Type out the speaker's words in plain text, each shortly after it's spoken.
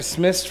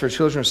Dismissed for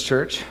Children's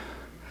Church.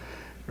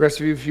 The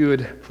rest of you, if you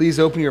would please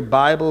open your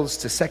Bibles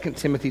to 2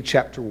 Timothy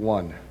chapter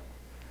 1.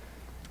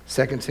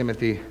 2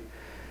 Timothy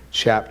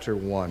chapter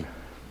 1.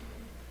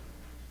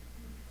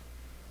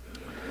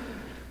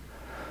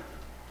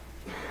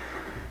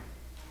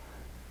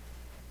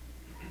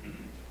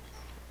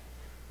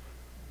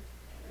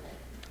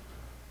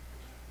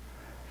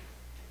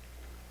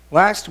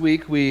 Last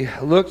week we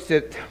looked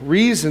at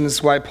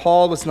reasons why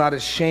Paul was not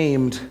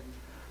ashamed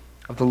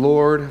of the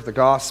Lord, of the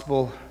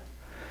gospel,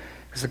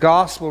 because the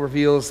gospel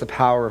reveals the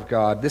power of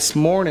God. This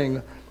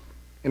morning,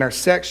 in our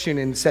section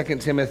in 2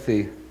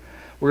 Timothy,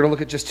 we're going to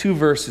look at just two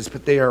verses,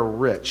 but they are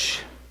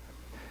rich.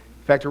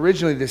 In fact,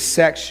 originally this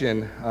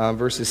section,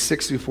 verses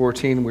 6 through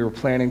 14, we were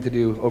planning to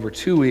do over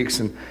 2 weeks,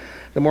 and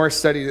the more I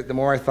studied it, the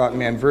more I thought,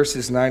 man,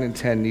 verses 9 and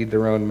 10 need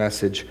their own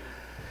message.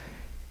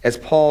 As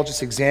Paul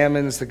just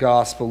examines the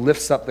gospel,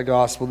 lifts up the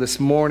gospel, this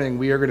morning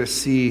we are going to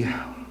see,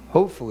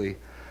 hopefully,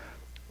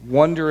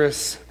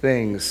 wondrous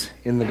things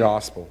in the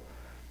gospel.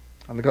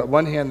 On the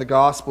one hand, the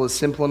gospel is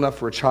simple enough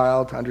for a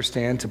child to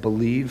understand, to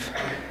believe,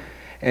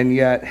 and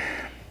yet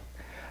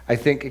I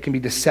think it can be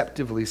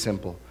deceptively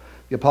simple.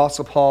 The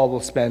Apostle Paul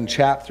will spend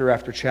chapter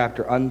after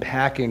chapter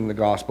unpacking the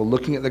gospel,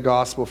 looking at the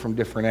gospel from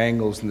different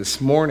angles, and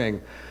this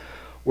morning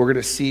we're going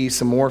to see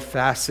some more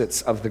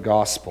facets of the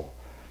gospel.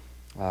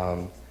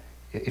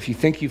 If you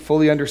think you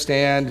fully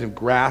understand and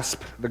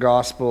grasp the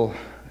gospel,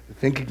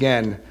 think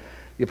again.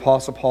 The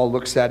Apostle Paul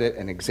looks at it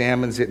and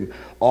examines it and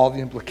all the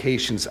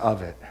implications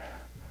of it.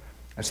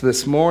 And so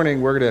this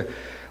morning we're going to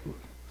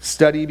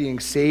study being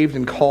saved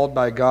and called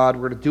by God.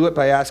 We're going to do it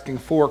by asking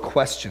 4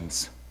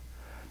 questions.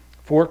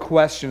 4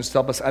 questions to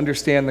help us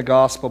understand the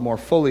gospel more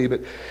fully.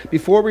 But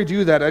before we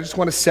do that, I just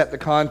want to set the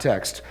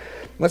context.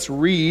 Let's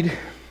read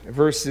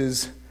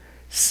verses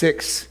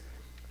 6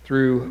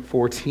 through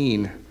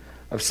 14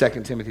 of 2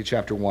 Timothy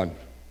chapter 1.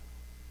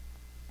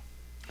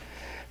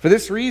 For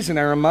this reason,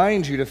 I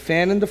remind you to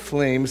fan into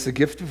flames the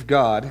gift of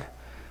God,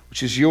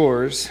 which is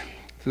yours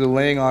through the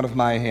laying on of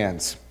my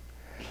hands.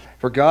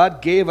 For God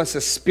gave us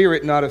a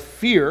spirit not of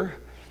fear,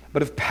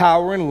 but of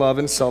power and love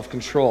and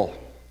self-control.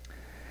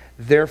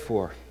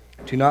 Therefore,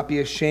 do not be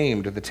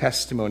ashamed of the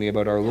testimony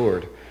about our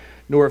Lord,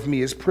 nor of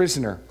me as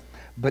prisoner,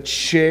 but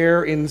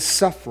share in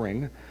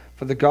suffering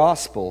for the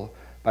gospel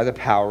by the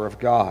power of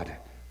God,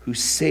 who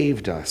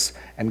saved us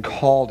and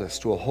called us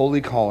to a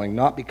holy calling,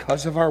 not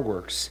because of our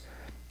works,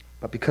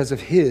 but because of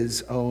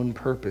his own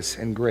purpose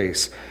and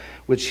grace,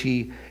 which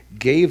he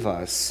gave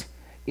us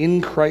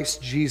in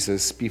Christ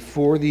Jesus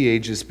before the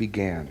ages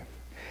began,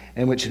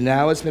 and which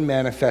now has been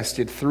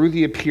manifested through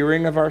the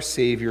appearing of our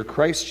Savior,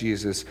 Christ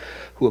Jesus,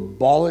 who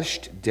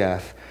abolished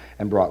death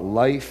and brought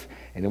life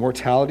and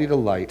immortality to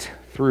light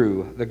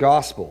through the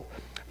gospel,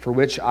 for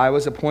which I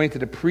was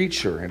appointed a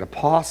preacher and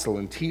apostle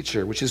and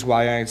teacher, which is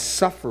why I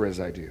suffer as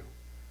I do.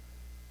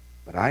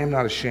 But I am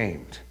not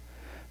ashamed,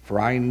 for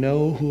I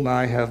know whom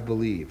I have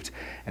believed,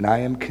 and I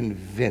am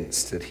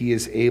convinced that he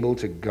is able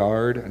to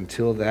guard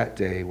until that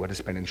day what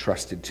has been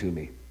entrusted to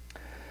me.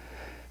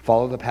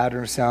 Follow the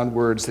pattern of sound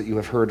words that you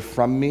have heard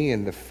from me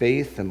in the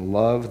faith and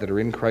love that are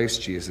in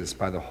Christ Jesus.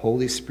 By the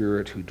Holy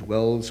Spirit who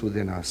dwells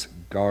within us,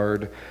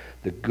 guard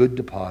the good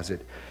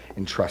deposit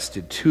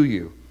entrusted to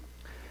you.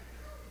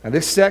 Now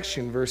this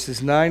section,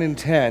 verses 9 and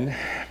 10,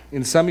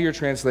 in some of your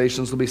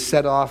translations will be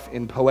set off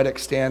in poetic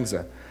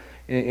stanza.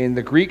 In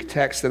the Greek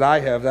text that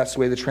I have, that's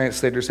the way the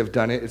translators have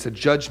done it. It's a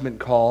judgment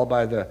call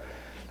by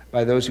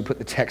those who put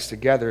the text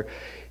together.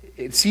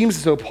 It seems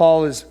as though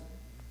Paul is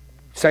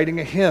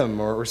citing a hymn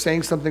or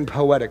saying something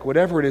poetic.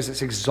 Whatever it is,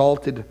 it's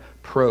exalted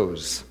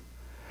prose.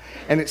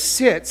 And it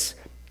sits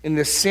in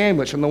this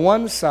sandwich. On the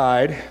one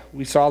side,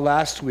 we saw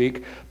last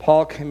week,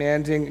 Paul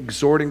commanding,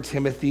 exhorting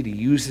Timothy to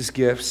use his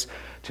gifts,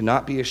 to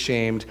not be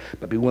ashamed,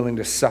 but be willing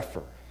to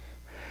suffer.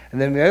 And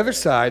then on the other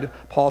side,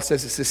 Paul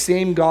says it's the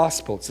same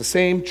gospel, it's the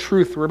same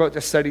truth we're about to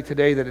study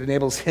today that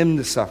enables him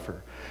to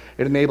suffer.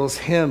 It enables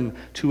him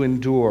to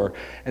endure.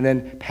 And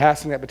then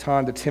passing that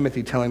baton to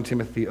Timothy, telling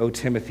Timothy, "O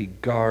Timothy,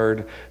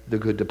 guard the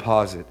good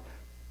deposit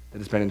that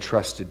has been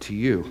entrusted to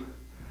you."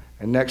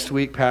 And next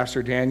week,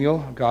 Pastor Daniel,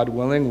 God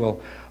willing,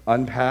 will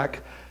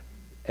unpack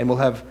and we'll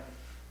have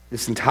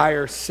this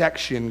entire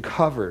section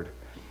covered.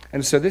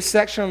 And so this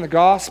section on the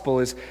gospel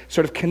is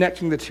sort of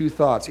connecting the two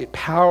thoughts. It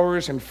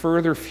powers and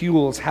further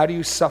fuels how do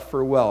you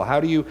suffer well? How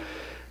do you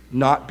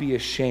not be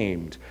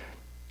ashamed?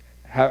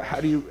 How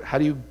do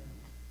you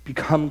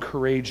become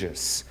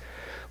courageous?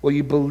 Well,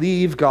 you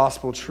believe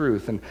gospel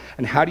truth.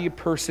 And how do you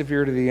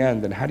persevere to the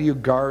end? And how do you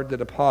guard the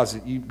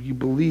deposit? You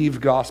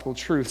believe gospel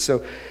truth.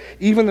 So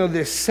even though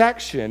this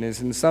section is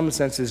in some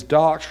senses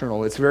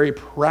doctrinal, it's very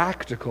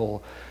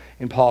practical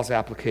in Paul's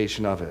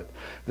application of it.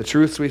 The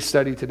truths we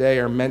study today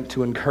are meant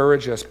to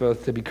encourage us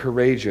both to be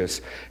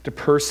courageous, to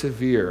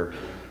persevere,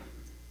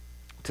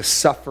 to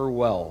suffer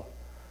well,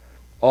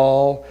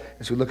 all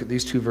as we look at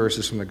these 2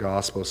 verses from the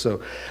gospel. So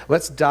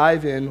let's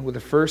dive in with the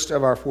first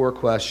of our 4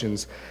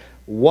 questions.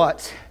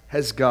 What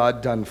has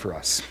God done for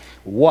us?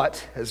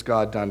 What has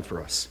God done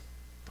for us?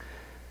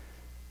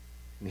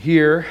 And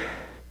here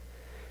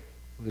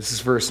This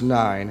is verse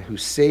 9, who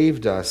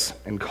saved us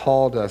and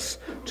called us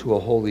to a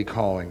holy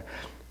calling.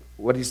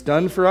 What he's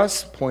done for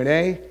us, point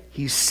A,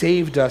 he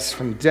saved us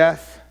from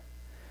death.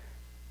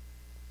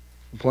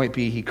 And point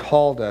B, he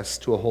called us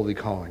to a holy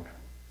calling.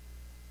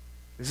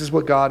 This is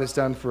what God has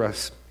done for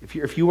us.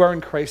 If you are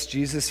in Christ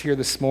Jesus here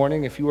this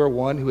morning, if you are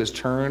one who has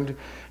turned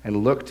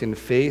and looked in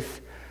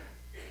faith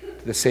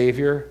to the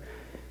Savior,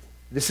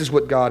 this is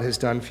what God has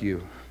done for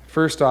you.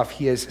 First off,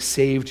 he has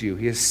saved you.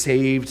 He has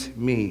saved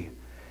me.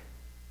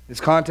 In this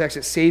context,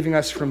 it's saving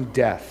us from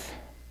death.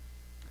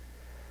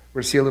 We're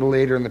going to see a little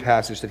later in the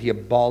passage that he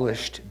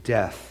abolished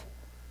death.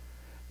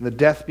 And the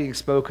death being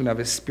spoken of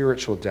is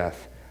spiritual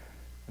death.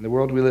 In the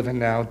world we live in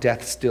now,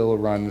 death still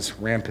runs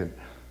rampant.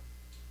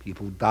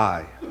 People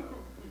die.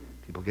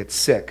 People get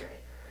sick.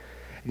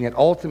 And yet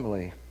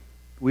ultimately,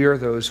 we are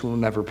those who will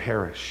never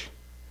perish.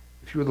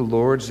 If you are the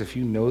Lord's, if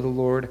you know the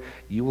Lord,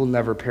 you will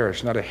never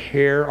perish. Not a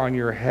hair on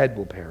your head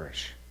will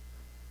perish.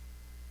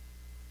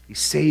 He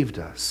saved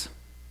us.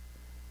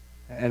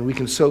 And we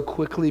can so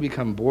quickly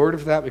become bored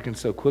of that. We can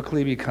so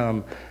quickly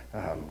become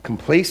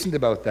complacent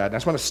about that. And I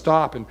just want to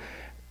stop and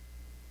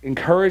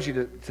encourage you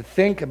to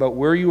think about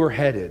where you were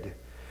headed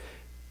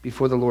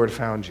before the Lord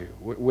found you,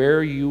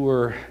 where you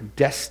were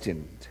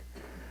destined,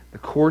 the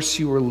course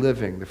you were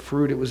living, the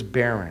fruit it was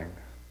bearing.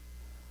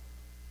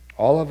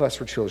 All of us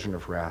were children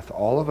of wrath.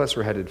 All of us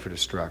were headed for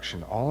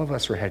destruction. All of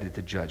us were headed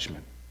to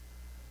judgment.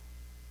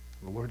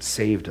 The Lord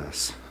saved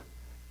us.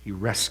 He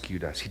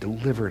rescued us. He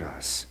delivered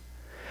us.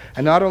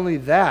 And not only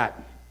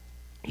that,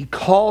 he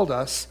called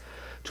us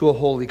to a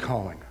holy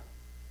calling.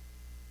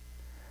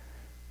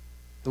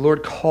 The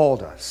Lord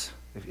called us.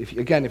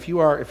 If you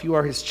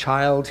are his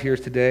child here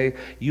today,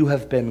 you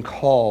have been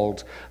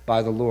called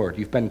by the Lord.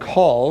 You've been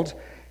called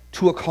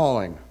to a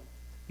calling.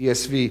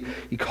 ESV,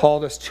 he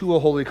called us to a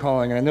holy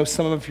calling. And I know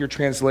some of your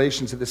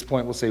translations at this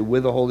point will say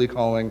with a holy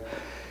calling.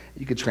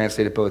 You could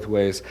translate it both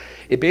ways.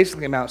 It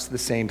basically amounts to the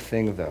same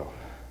thing, though.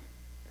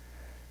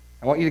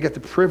 I want you to get the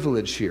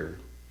privilege here.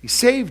 He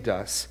saved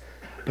us,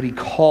 but he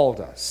called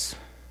us.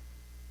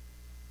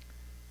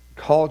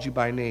 He called you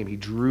by name. He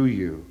drew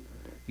you.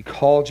 He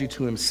called you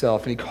to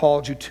himself, and he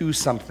called you to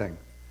something.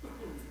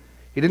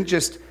 He didn't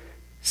just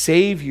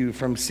save you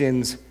from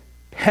sin's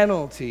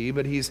penalty,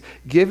 but he's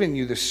given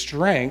you the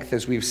strength,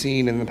 as we've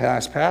seen in the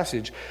past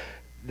passage,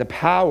 the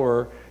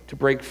power to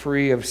break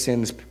free of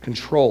sin's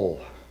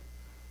control.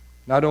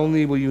 Not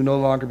only will you no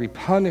longer be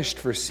punished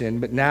for sin,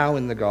 but now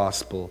in the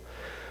gospel,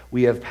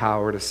 we have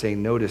power to say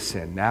no to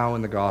sin. Now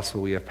in the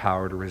gospel, we have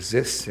power to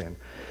resist sin.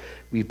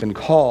 We've been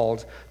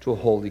called to a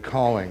holy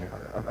calling.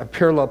 A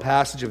parallel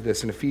passage of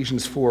this in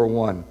Ephesians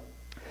 4:1.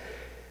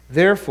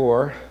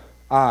 Therefore,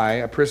 I,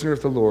 a prisoner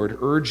of the Lord,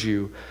 urge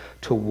you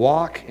to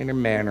walk in a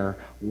manner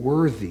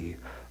worthy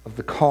of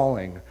the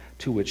calling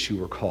to which you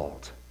were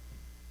called.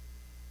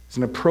 It's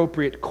an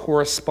appropriate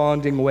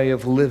corresponding way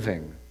of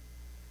living,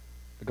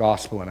 the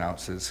gospel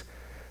announces,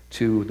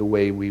 to the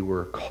way we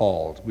were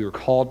called. We were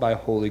called by a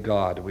holy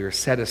God. We were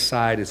set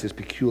aside as his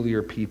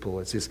peculiar people,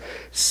 as his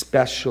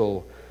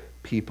special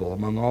people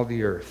among all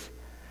the earth.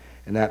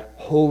 And that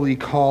holy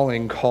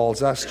calling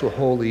calls us to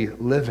holy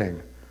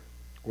living.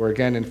 Or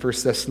again in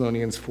 1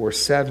 Thessalonians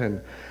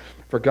 4:7,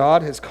 for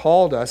God has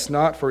called us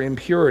not for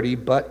impurity,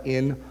 but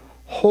in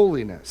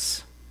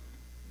holiness.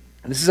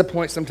 And this is a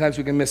point sometimes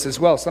we can miss as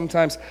well.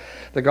 Sometimes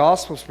the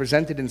gospel is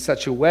presented in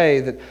such a way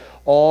that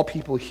all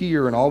people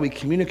hear and all we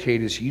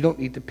communicate is you don't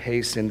need to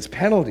pay sin's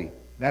penalty.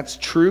 That's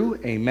true.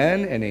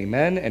 Amen and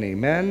amen and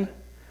amen.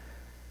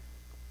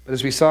 But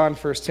as we saw in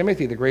 1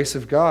 Timothy, Titus,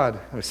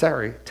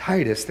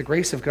 the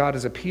grace of God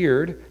has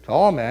appeared to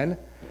all men,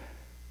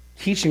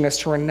 teaching us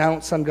to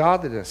renounce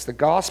ungodliness. The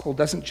gospel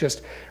doesn't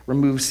just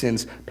remove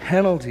sin's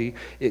penalty,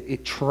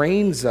 it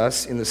trains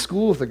us in the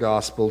school of the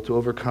gospel to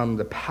overcome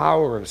the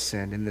power of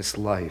sin in this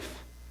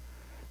life.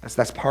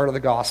 That's part of the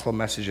gospel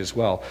message as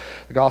well.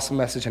 The gospel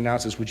message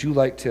announces, would you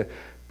like to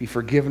be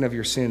forgiven of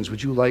your sins?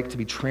 Would you like to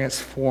be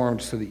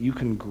transformed so that you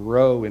can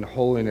grow in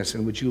holiness?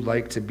 And would you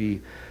like to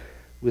be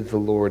with the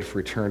Lord for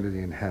eternity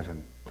in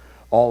heaven?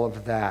 All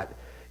of that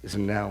is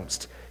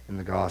announced in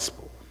the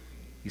gospel.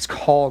 He's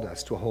called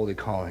us to a holy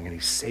calling, and he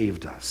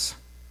saved us.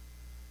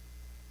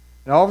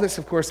 And all of this,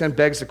 of course, then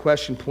begs the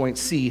question, point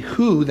C,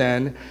 who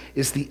then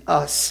is the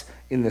us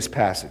in this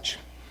passage?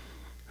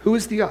 Who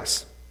is the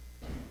us?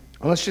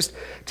 Well, let's just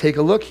take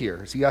a look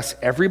here. Is he us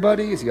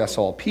everybody? Is he us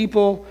all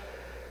people?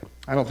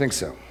 I don't think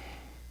so.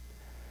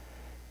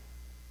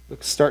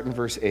 Let's start in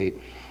verse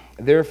 8.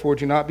 Therefore,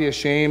 do not be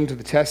ashamed of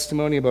the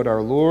testimony about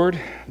our Lord,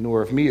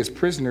 nor of me as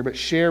prisoner, but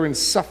share in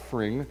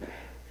suffering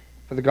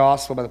for the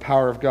gospel by the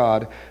power of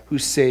God, who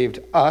saved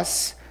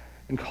us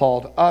and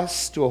called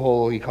us to a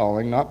holy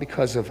calling, not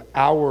because of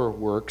our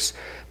works,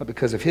 but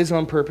because of his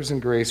own purpose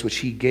and grace, which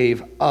he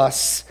gave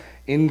us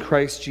in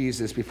Christ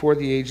Jesus before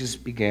the ages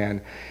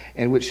began,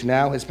 and which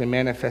now has been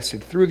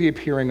manifested through the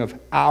appearing of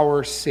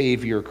our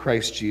Savior,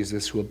 Christ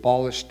Jesus, who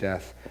abolished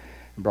death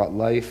and brought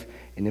life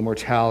and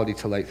immortality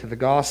to light through the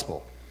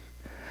gospel.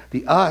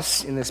 The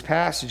us in this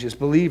passage is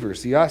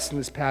believers. The us in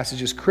this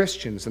passage is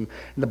Christians. And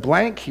the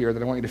blank here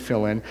that I want you to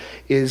fill in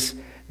is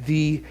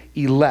the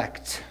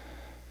elect.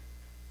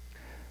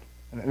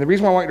 And the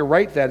reason why I want you to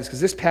write that is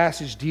because this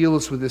passage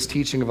deals with this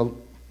teaching of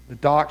the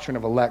doctrine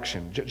of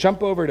election.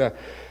 Jump over to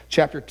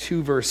chapter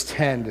 2, verse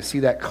 10 to see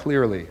that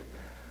clearly.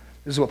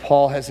 This is what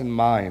Paul has in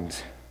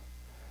mind.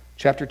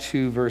 Chapter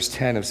 2, verse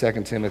 10 of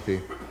 2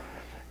 Timothy.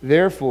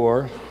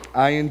 Therefore,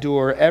 I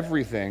endure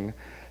everything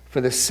for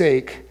the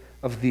sake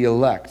of the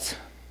elect,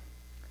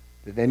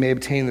 that they may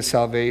obtain the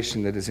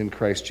salvation that is in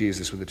Christ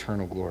Jesus with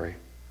eternal glory.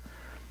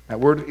 That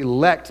word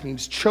elect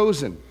means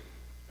chosen.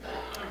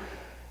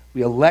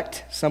 We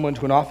elect someone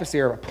to an office. They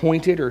are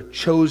appointed or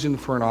chosen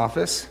for an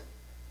office.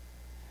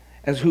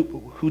 And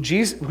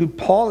who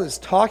Paul is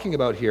talking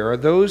about here are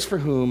those for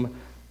whom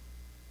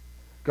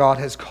God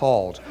has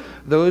called.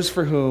 Those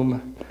for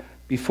whom,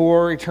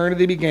 before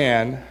eternity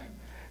began,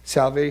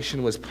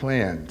 salvation was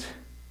planned.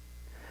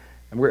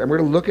 And we're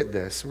going to look at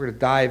this. We're going to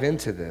dive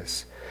into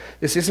this.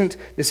 This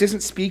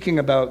isn't speaking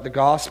about the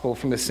gospel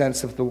from the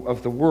sense of the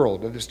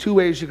world. There's two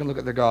ways you can look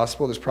at the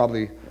gospel. There's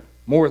probably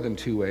more than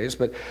two ways,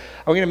 but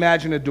I want you to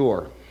imagine a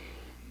door.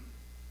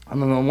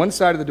 On one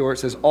side of the door it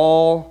says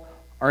all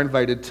are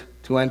invited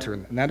to enter,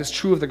 and that is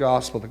true of the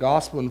gospel. The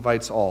gospel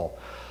invites all.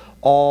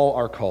 All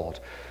are called.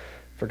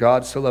 For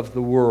God so loved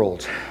the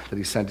world that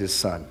he sent his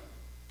Son.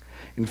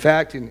 In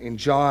fact, in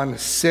John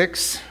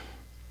 6,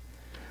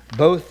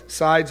 both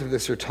sides of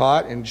this are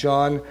taught. In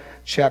John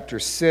chapter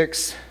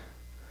 6,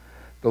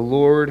 the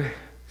Lord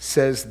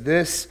says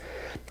this,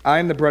 I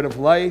am the bread of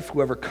life.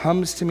 Whoever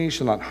comes to me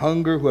shall not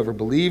hunger. Whoever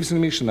believes in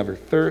me shall never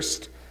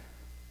thirst.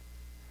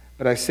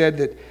 But I said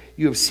that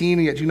you have seen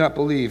and yet do not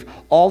believe.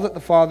 All that the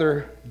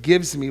Father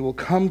gives me will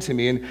come to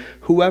me, and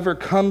whoever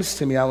comes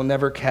to me I will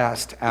never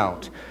cast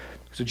out.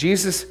 So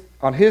Jesus,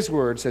 on his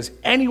word, says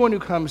anyone who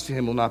comes to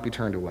him will not be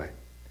turned away.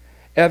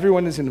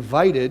 Everyone is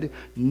invited.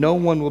 No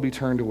one will be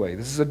turned away.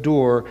 This is a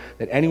door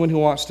that anyone who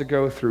wants to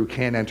go through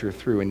can enter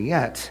through. And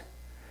yet,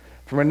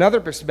 from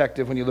another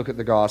perspective, when you look at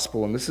the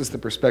gospel, and this is the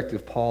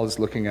perspective Paul is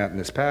looking at in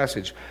this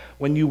passage,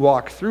 when you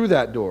walk through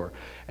that door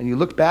and you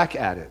look back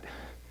at it,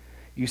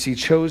 you see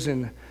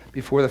chosen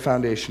before the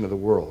foundation of the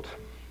world.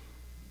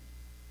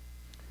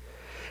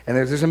 And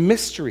there's a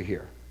mystery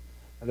here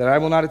that I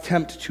will not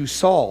attempt to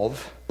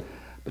solve,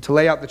 but to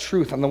lay out the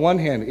truth. On the one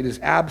hand, it is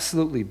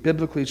absolutely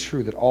biblically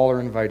true that all are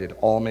invited,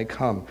 all may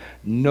come.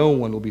 No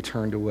one will be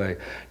turned away.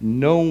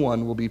 No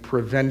one will be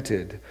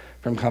prevented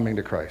from coming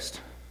to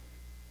Christ.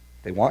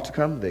 They want to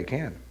come, they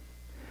can.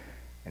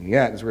 And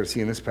yet, as we're going to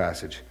see in this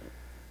passage,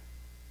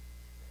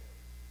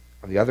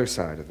 on the other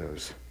side of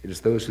those, it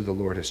is those who the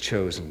Lord has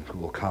chosen who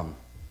will come.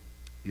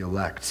 The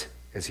elect,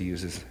 as he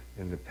uses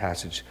in the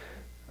passage,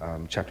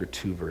 chapter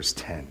 2, verse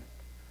 10.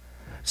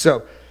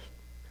 So,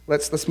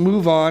 let's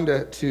move on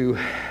to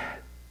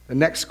the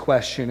next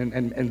question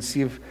and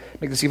see if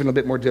make this even a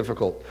bit more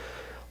difficult.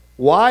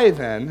 Why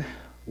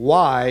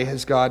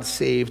has God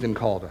saved and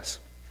called us?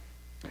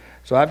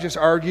 So I've just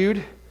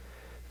argued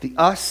the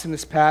us in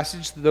this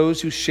passage,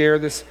 those who share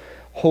this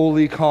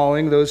holy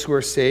calling, those who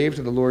are saved,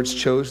 are the Lord's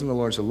chosen, the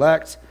Lord's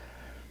elect.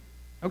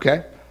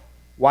 Okay,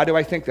 why do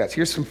I think that?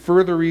 Here's some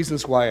further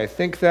reasons why I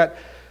think that.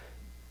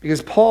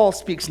 Because Paul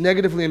speaks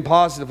negatively and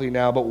positively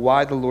now about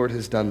why the Lord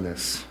has done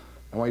this.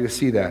 I want you to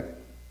see that.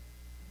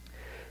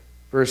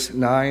 Verse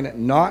 9,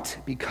 not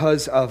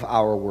because of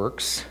our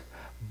works,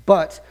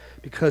 but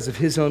because of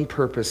his own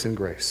purpose and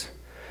grace.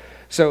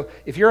 So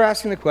if you're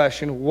asking the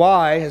question,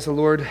 why has the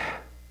Lord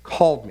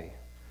called me?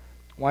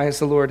 Why has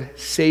the Lord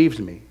saved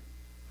me?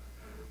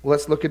 Well,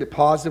 let's look at it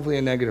positively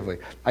and negatively.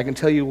 I can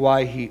tell you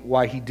why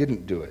he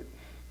didn't do it.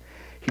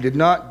 He did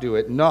not do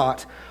it,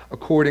 not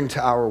according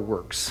to our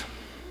works,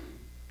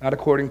 not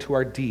according to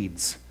our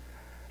deeds,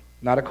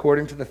 not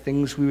according to the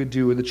things we would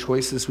do or the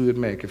choices we would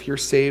make. If you're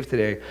saved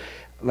today,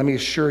 let me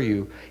assure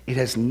you, it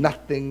has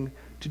nothing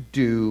to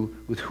do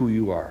with who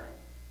you are.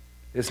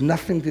 It has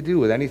nothing to do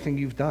with anything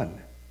you've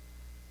done.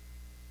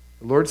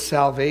 The Lord's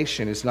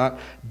salvation is not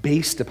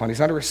based upon, he's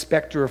not a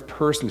respecter of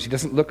persons. He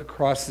doesn't look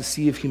across the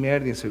sea of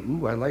humanity and say,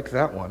 ooh, I like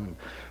that one.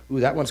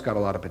 Ooh, that one's got a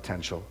lot of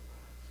potential.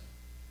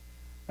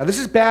 Now, this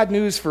is bad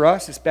news for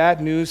us. It's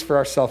bad news for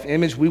our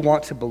self-image. We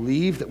want to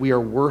believe that we are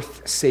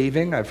worth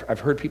saving. I've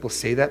heard people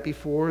say that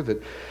before,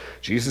 that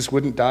Jesus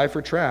wouldn't die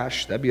for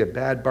trash. That'd be a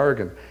bad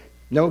bargain.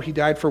 No, he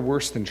died for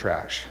worse than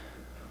trash.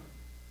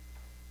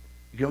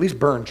 You can at least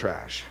burn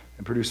trash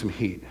and produce some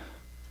heat.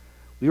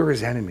 We were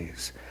his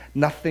enemies.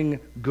 Nothing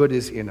good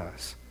is in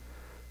us.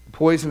 The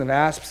poison of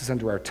asps is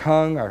under our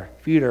tongue. Our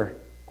feet are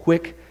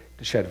quick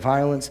to shed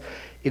violence.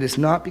 It is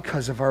not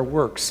because of our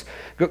works.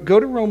 Go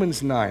to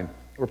Romans 9,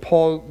 where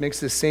Paul makes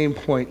the same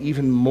point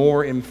even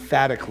more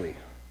emphatically.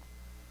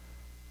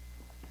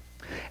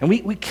 And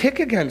we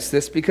kick against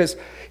this because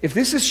if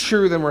this is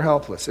true, then we're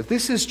helpless. If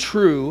this is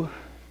true,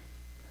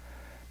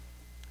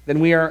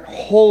 then we are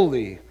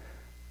wholly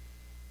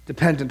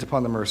dependent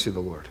upon the mercy of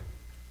the Lord.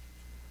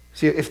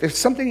 See, if there's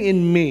something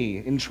in me,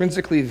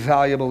 intrinsically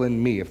valuable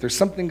in me, if there's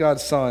something God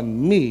saw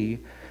in me,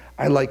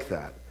 I like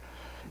that.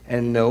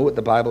 And no, what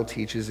the Bible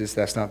teaches is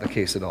that's not the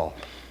case at all.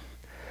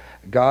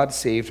 God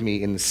saved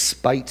me in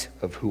spite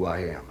of who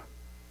I am,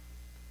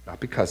 not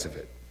because of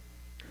it.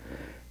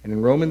 And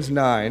in Romans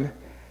 9,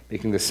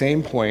 making the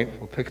same point,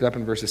 we'll pick it up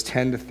in verses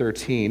 10 to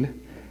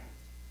 13.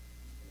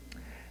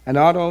 And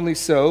not only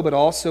so, but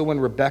also when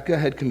Rebekah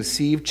had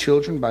conceived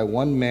children by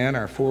one man,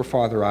 our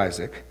forefather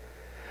Isaac,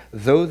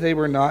 though they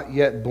were not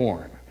yet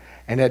born,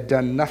 and had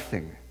done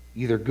nothing,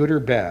 either good or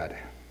bad,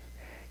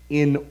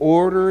 in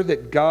order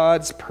that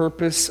God's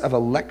purpose of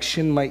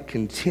election might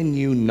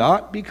continue,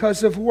 not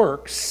because of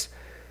works,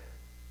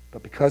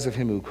 but because of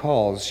him who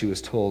calls, she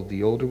was told,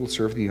 the older will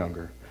serve the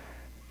younger.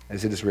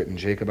 As it is written,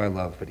 Jacob I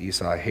loved, but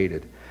Esau I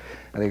hated.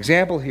 And the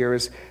example here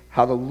is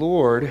how the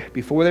Lord,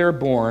 before they were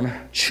born,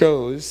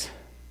 chose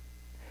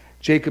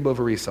Jacob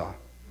over Esau.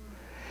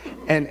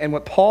 And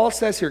what Paul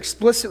says here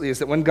explicitly is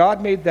that when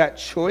God made that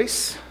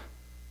choice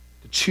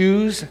to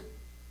choose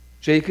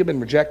Jacob and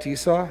reject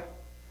Esau,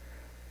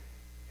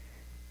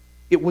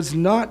 it was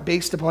not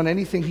based upon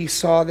anything he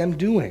saw them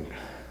doing.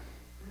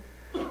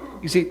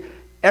 You see,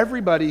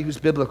 everybody who's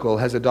biblical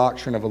has a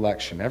doctrine of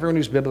election. Everyone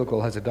who's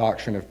biblical has a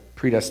doctrine of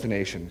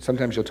predestination.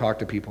 Sometimes you'll talk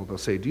to people, they'll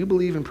say, do you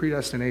believe in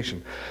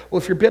predestination? Well,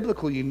 if you're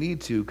biblical, you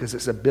need to, because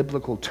it's a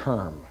biblical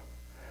term.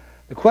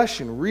 The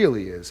question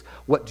really is,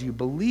 what do you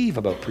believe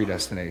about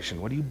predestination?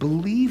 What do you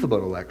believe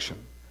about election?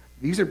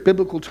 These are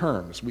biblical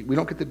terms. We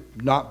don't get to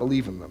not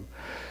believe in them.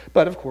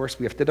 But, of course,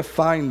 we have to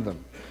define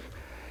them.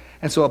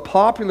 And so a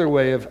popular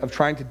way of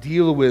trying to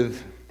deal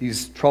with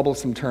these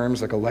troublesome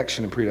terms like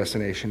election and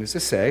predestination is to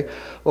say,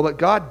 well, what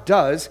God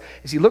does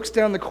is he looks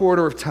down the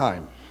corridor of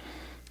time.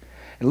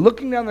 And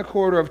looking down the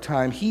corridor of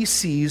time, he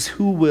sees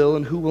who will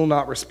and who will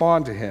not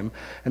respond to him,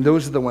 and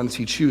those are the ones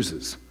he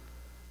chooses.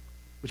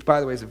 Which,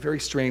 by the way, is a very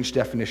strange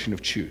definition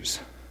of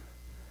choose.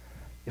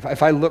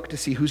 If I look to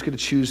see who's going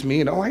to choose me,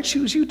 and I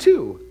choose you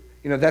too.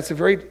 That's a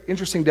very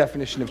interesting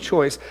definition of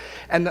choice.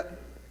 And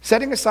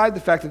setting aside the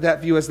fact that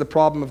view has the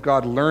problem of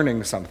God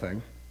learning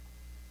something,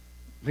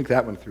 I think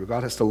that went through.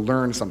 God has to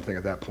learn something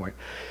at that point.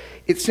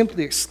 It's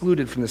simply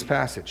excluded from this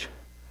passage.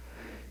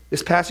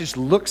 This passage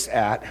looks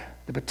at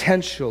the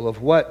potential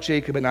of what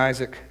Jacob and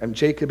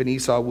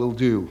Esau will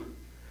do.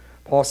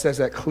 Paul says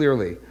that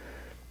clearly.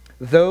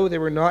 Though they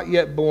were not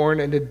yet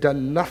born and had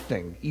done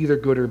nothing, either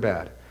good or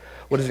bad.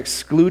 What is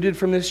excluded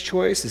from this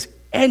choice is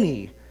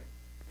any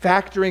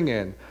factoring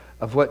in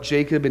of what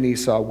Jacob and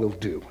Esau will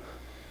do.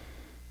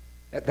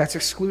 That's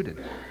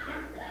excluded.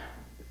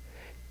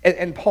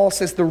 And Paul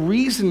says the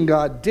reason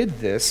God did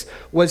this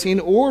was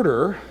in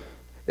order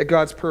that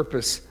God's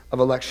purpose of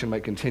election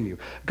might continue.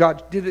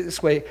 God did it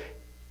this way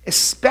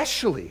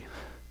especially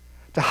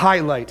to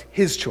highlight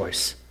his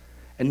choice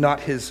and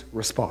not his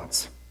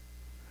response.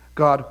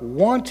 God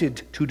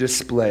wanted to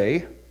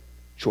display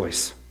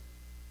choice,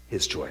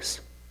 his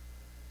choice.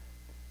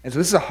 And so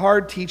this is a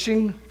hard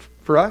teaching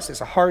for us.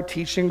 It's a hard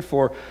teaching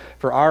for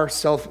our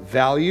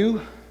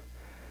self-value,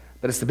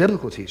 but it's the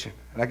biblical teaching.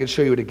 And I can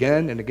show you it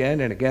again and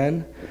again and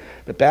again.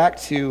 But back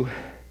to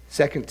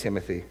 2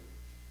 Timothy.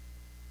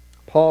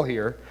 Paul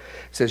here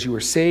says you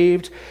were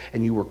saved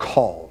and you were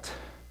called.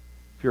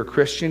 If you're a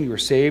Christian, you were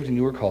saved and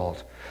you were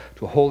called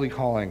to a holy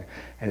calling.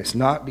 And it's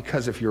not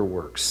because of your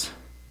works.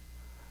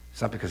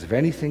 It's not because of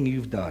anything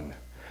you've done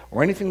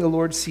or anything the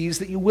Lord sees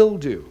that you will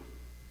do.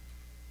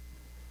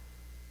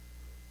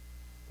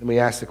 Then we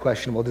ask the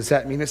question, well, does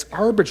that mean it's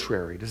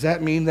arbitrary? Does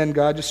that mean then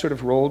God just sort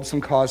of rolled some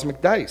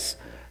cosmic dice?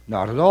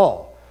 Not at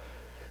all.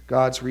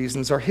 God's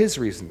reasons are his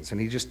reasons,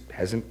 and he just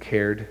hasn't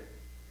cared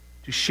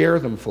to share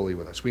them fully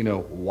with us. We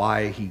know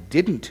why he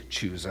didn't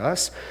choose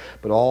us,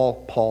 but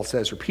all Paul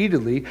says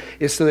repeatedly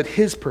is so that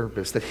his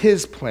purpose, that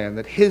his plan,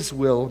 that his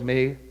will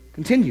may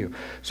continue.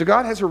 So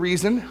God has a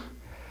reason.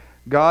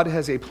 God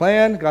has a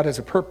plan. God has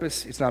a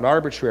purpose. It's not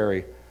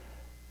arbitrary,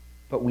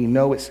 but we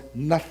know it's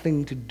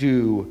nothing to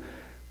do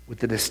with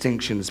the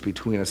distinctions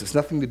between us. It's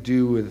nothing to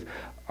do with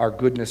our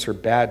goodness or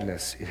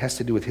badness. It has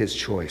to do with his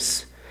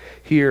choice.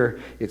 Here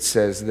it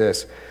says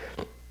this,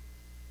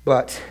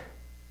 but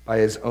by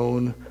his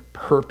own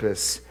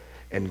purpose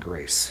and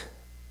grace.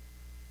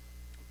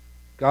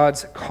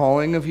 God's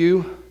calling of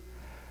you,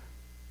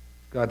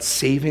 God's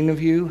saving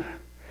of you,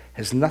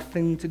 has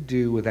nothing to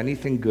do with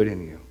anything good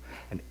in you,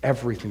 and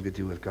everything to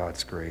do with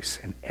God's grace,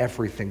 and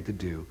everything to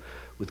do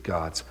with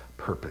God's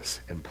purpose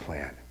and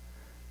plan.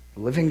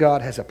 The living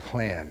God has a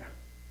plan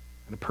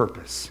and a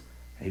purpose,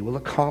 and he will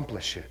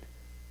accomplish it.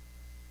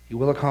 He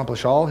will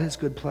accomplish all his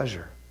good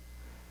pleasure.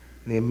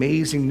 And the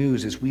amazing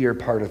news is we are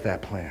part of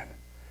that plan.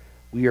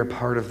 We are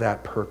part of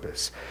that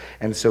purpose.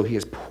 And so he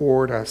has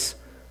poured us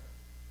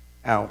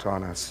out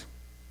on us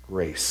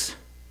grace,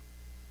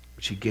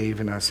 which he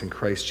gave in us in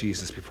Christ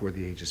Jesus before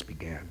the ages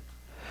began.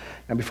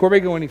 Now, before we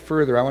go any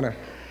further, I want to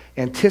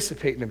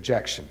anticipate an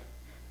objection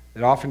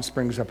that often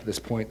springs up at this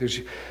point.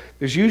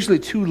 There's usually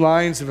two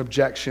lines of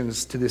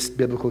objections to this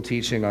biblical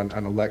teaching on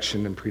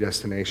election and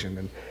predestination.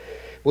 And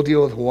we'll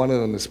deal with one of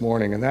them this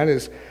morning, and that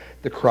is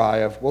the cry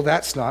of, well,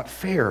 that's not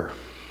fair.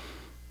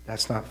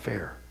 That's not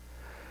fair.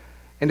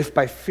 And if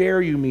by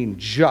fair you mean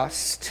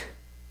just,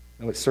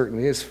 No, it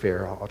certainly is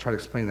fair. I'll try to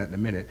explain that in a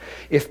minute.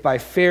 If by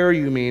fair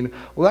you mean,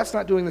 well, that's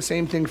not doing the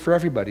same thing for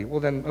everybody, well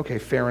then, okay,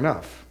 fair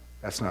enough.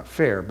 That's not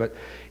fair. But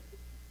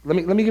let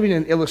me give you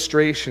an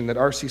illustration that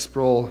R.C.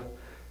 Sproul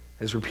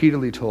has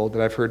repeatedly told,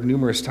 that I've heard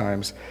numerous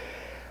times.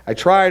 I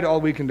tried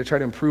all weekend to try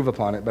to improve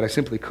upon it, but I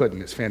simply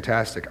couldn't. It's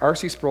fantastic.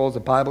 R.C. Sproul is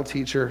a Bible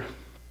teacher,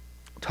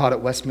 taught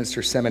at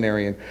Westminster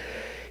Seminary, and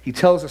he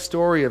tells a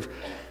story of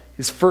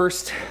his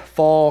first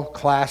fall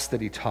class that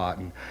he taught.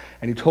 And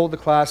he told the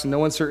class in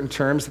no uncertain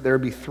terms that there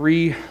would be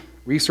 3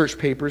 research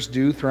papers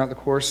due throughout the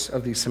course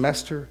of the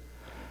semester,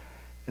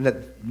 and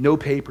that no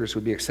papers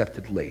would be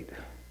accepted late.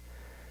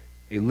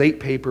 A late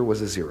paper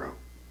was a 0.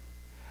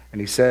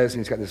 And he says, and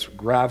he's got this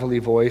gravelly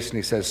voice, and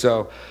he says,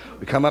 so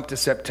we come up to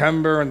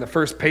September, and the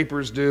first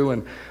paper's due,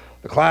 and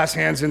the class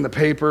hands in the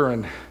paper,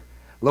 and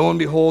lo and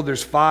behold,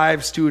 there's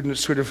 5 students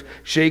sort of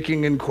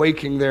shaking and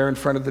quaking there in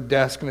front of the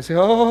desk. And they say,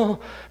 oh,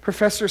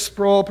 Professor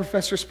Sproul,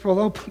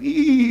 oh,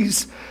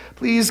 please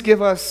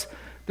give us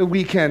the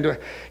weekend.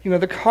 You know,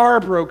 the car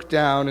broke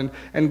down,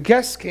 and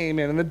guests came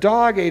in, and the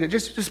dog ate it.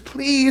 Just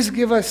please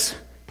give us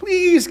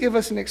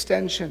an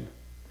extension.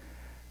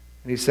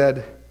 And he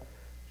said,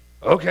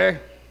 okay,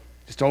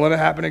 just don't let it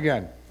happen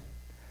again.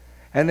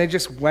 And they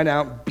just went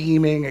out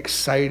beaming,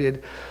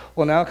 excited.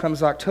 Well, now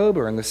comes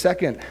October, and the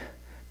second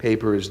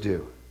paper is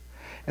due.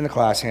 And the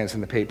class hands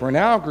in the paper. And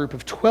now a group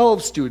of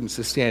 12 students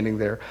is standing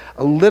there,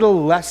 a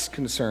little less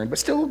concerned, but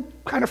still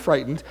kind of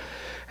frightened.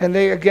 And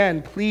they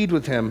again plead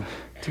with him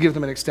to give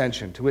them an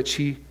extension, to which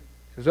he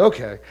says,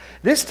 okay.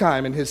 This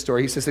time in his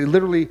story, he says they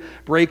literally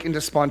break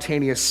into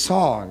spontaneous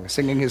song,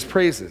 singing his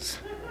praises.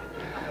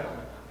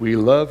 We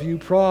love you,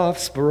 Prof.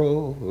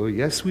 Sproul. Oh,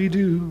 yes, we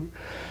do.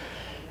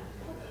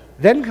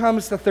 Then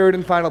comes the third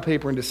and final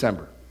paper in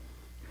December.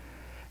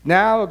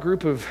 Now a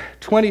group of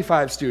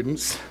 25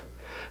 students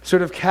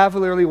sort of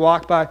cavalierly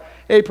walk by.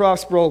 Hey, Prof.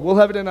 Sproul, we'll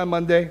have it in on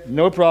Monday.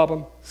 No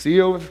problem. See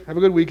you. Have a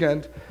good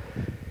weekend.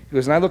 He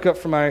goes, and I look up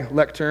from my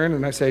lectern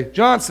and I say,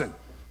 Johnson,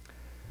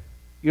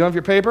 you don't have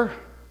your paper?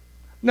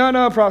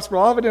 No, Prof.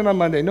 Sproul, I'll have it in on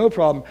Monday. No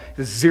problem. He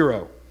says,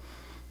 0.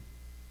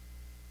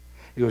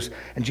 He goes,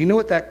 and do you know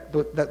what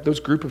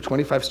those group of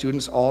 25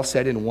 students all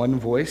said in one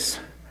voice?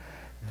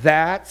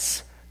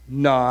 That's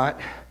not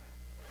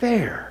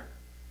fair.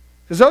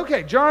 He says,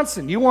 okay,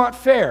 Johnson, you want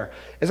fair.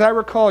 As I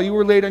recall, you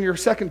were late on your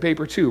second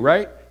paper too,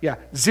 right? Yeah,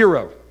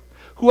 0.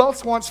 Who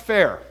else wants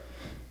fair?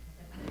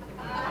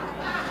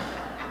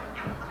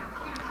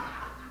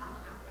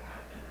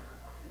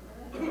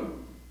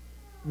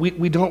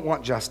 We don't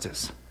want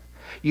justice.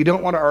 You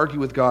don't want to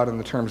argue with God in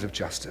the terms of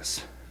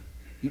justice.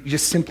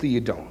 You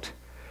don't.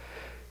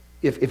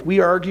 If we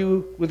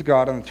argue with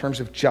God on the terms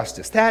of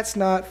justice, that's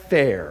not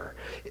fair.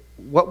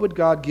 What would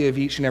God give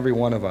each and every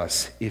one of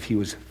us if he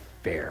was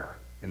fair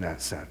in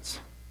that sense?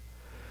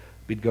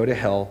 We'd go to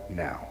hell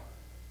now.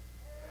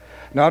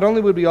 Not only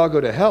would we all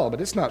go to hell,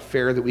 but it's not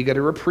fair that we get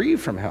a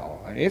reprieve from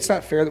hell. I mean, it's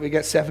not fair that we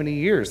get 70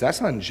 years.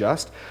 That's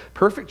unjust.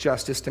 Perfect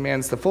justice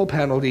demands the full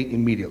penalty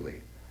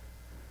immediately.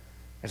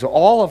 And so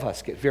all of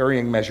us get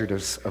varying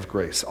measures of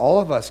grace.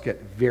 All of us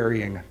get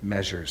varying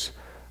measures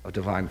of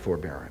divine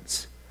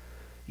forbearance.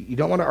 You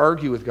don't want to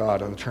argue with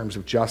God on the terms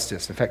of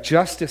justice. In fact,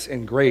 justice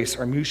and grace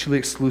are mutually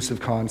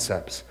exclusive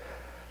concepts.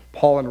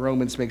 Paul in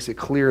Romans makes it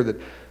clear that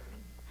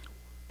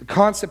the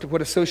concept of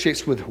what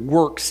associates with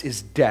works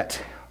is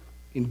debt,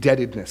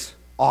 indebtedness,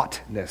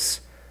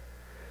 oughtness,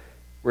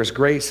 whereas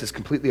grace is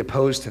completely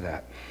opposed to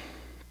that.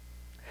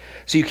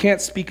 So you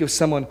can't speak of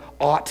someone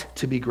ought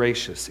to be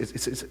gracious.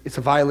 It's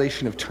a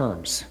violation of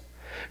terms.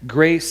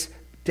 Grace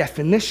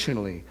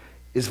definitionally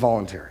is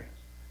voluntary.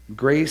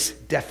 Grace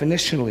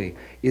definitionally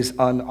is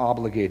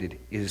unobligated,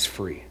 is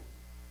free.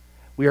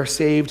 We are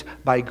saved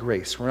by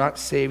grace. We're not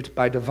saved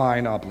by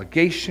divine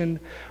obligation.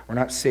 We're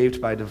not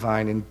saved by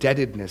divine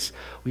indebtedness.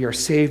 We are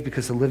saved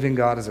because the living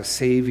God is a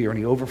Savior and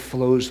he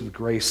overflows with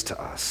grace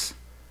to us.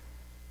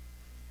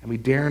 And we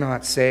dare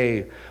not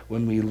say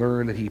when we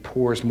learn that he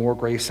pours more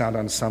grace out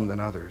on some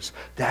than others,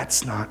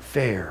 that's not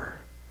fair.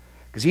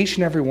 Because each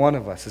and every one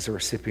of us is a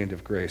recipient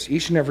of grace.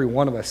 Each and every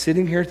one of us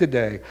sitting here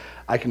today,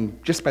 I can,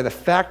 just by the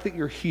fact that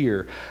you're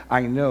here,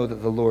 I know that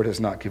the Lord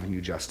has not given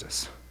you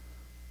justice.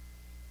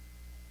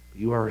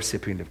 You are a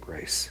recipient of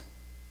grace.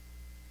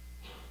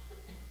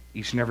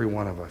 Each and every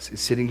one of us is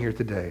sitting here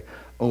today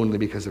only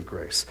because of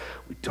grace.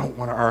 We don't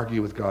want to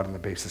argue with God on the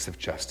basis of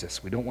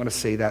justice. We don't want to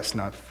say that's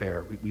not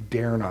fair. We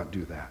dare not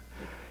do that.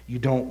 You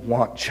don't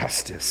want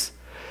justice.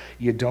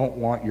 You don't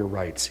want your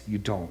rights. You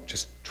don't.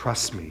 Just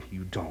trust me,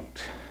 you don't.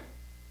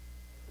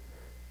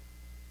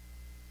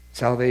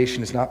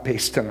 Salvation is not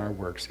based on our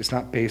works. It's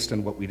not based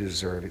on what we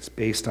deserve. It's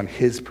based on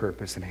his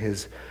purpose and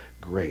his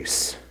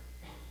grace.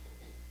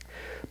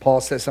 Paul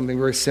says something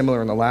very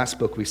similar in the last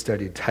book we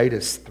studied,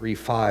 Titus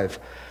 3:5.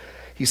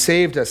 He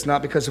saved us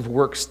not because of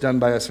works done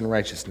by us in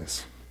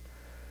righteousness,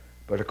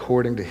 but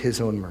according to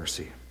his own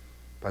mercy,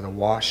 by the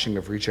washing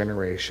of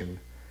regeneration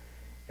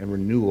and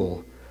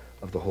renewal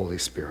of the Holy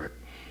Spirit.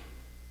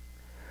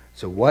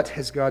 So what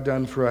has God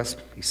done for us?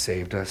 He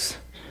saved us.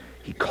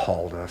 He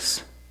called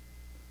us.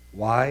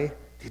 Why?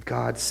 did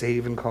God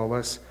save and call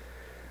us?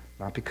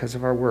 Not because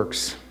of our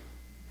works,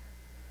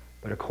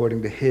 but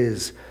according to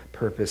his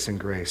purpose and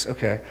grace.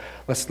 Okay,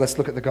 let's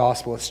look at the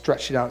gospel. Let's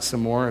stretch it out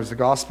some more. Is the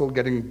gospel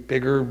getting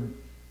bigger,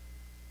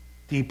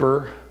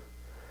 deeper?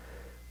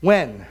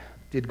 When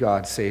did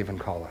God save and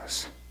call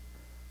us?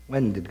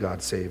 When did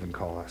God save and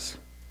call us?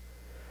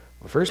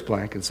 Well, the first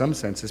blank, in some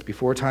senses,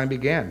 before time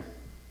began.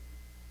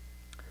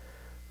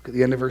 Look at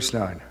the end of verse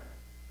 9.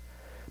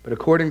 But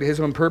according to his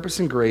own purpose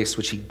and grace,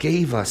 which he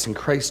gave us in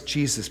Christ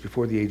Jesus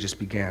before the ages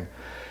began.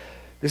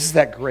 This is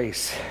that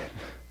grace.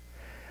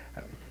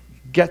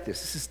 Get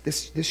this.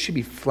 This should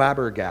be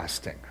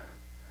flabbergasting.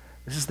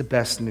 This is the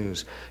best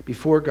news.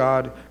 Before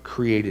God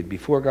created,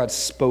 before God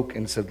spoke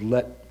and said,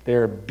 let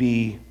there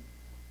be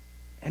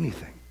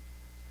anything,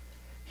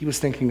 he was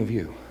thinking of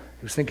you.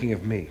 He was thinking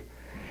of me.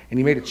 And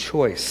he made a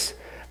choice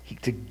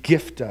to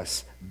gift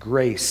us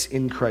grace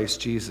in Christ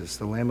Jesus,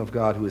 the Lamb of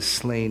God who is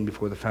slain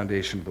before the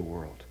foundation of the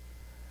world.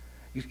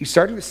 You're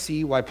starting to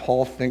see why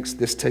Paul thinks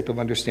this type of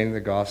understanding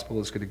of the gospel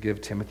is going to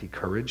give Timothy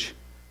courage,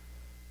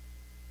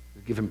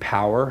 give him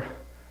power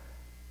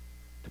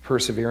to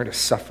persevere and to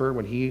suffer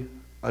when he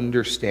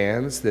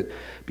understands that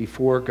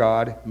before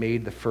God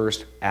made the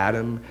first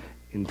Adam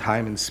in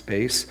time and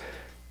space,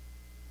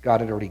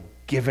 God had already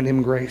given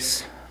him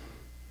grace.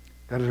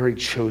 God had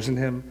already chosen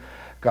him.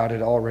 God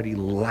had already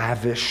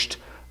lavished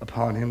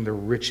upon him the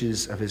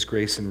riches of his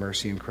grace and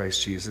mercy in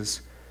Christ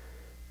Jesus.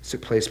 This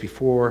took place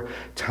before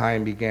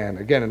time began.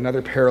 Again,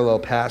 another parallel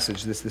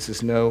passage. This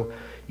is no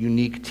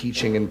unique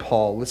teaching in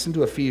Paul. Listen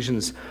to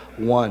Ephesians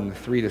 1,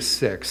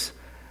 3-6.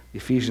 The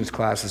Ephesians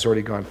class has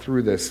already gone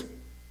through this.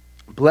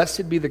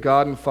 Blessed be the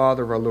God and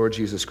Father of our Lord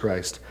Jesus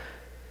Christ,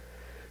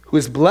 who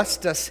has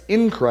blessed us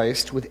in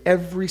Christ with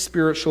every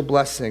spiritual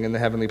blessing in the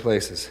heavenly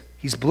places.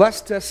 He's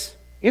blessed us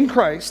in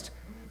Christ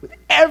with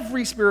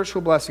every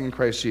spiritual blessing in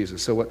Christ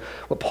Jesus. So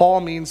what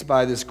Paul means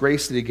by this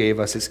grace that he gave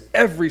us is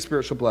every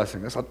spiritual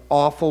blessing. That's an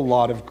awful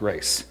lot of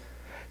grace.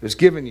 It was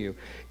given you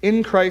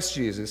in Christ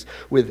Jesus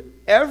with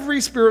every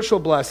spiritual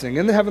blessing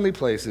in the heavenly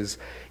places,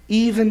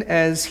 even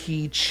as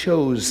he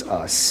chose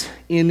us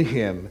in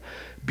him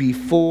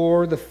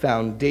before the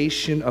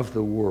foundation of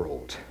the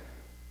world.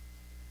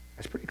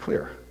 That's pretty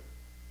clear.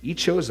 He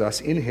chose us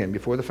in him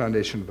before the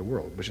foundation of the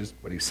world, which is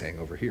what he's saying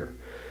over here.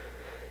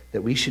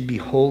 That we should be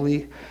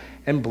holy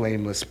and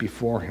blameless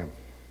before him.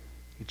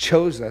 He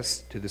chose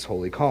us to this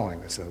holy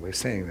calling. That's another way of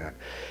saying that.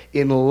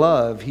 In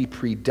love, he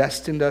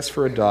predestined us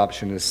for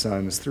adoption as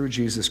sons through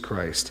Jesus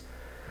Christ,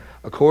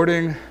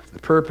 according to the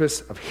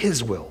purpose of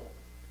his will,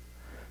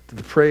 to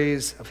the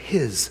praise of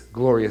his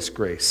glorious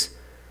grace,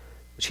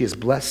 which he has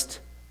blessed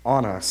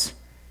on us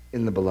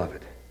in the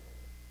beloved.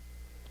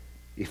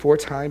 Before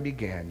time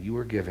began, you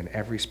were given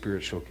every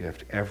spiritual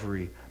gift,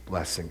 every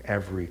blessing,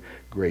 every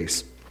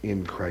grace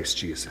in Christ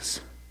Jesus.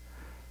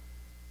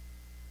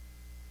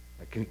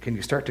 Can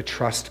you start to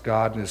trust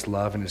God and his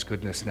love and his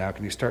goodness now?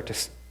 Can you start to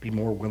be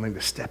more willing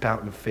to step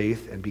out in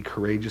faith and be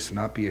courageous and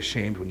not be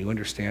ashamed when you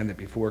understand that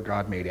before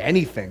God made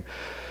anything,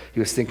 he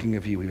was thinking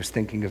of you, he was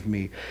thinking of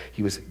me,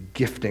 he was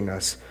gifting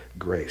us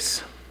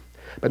grace.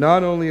 But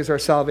not only is our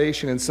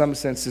salvation in some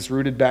senses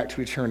rooted back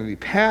to eternity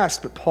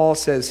past, but Paul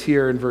says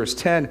here in verse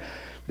 10,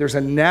 there's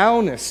a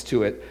nowness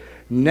to it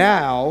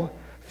now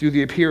through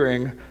the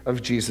appearing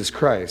of Jesus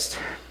Christ.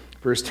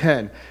 Verse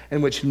 10,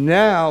 and which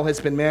now has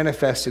been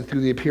manifested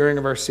through the appearing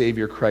of our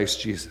Savior, Christ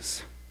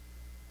Jesus.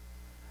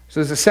 So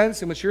there's a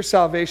sense in which your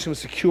salvation was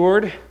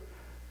secured.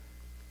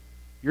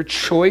 Your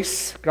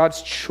choice,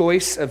 God's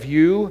choice of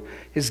you,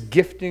 his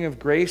gifting of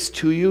grace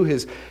to you,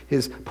 his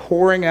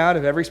pouring out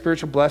of every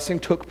spiritual blessing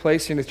took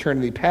place in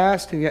eternity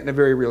past, and yet in a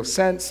very real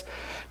sense,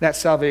 that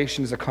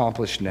salvation is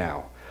accomplished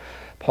now.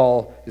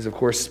 Paul is, of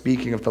course,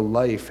 speaking of the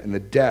life and the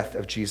death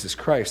of Jesus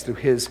Christ through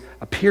his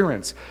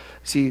appearance.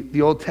 See,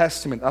 the Old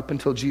Testament, up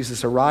until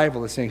Jesus'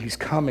 arrival, is saying he's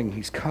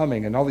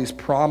coming, and all these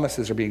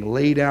promises are being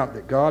laid out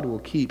that God will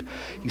keep.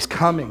 He's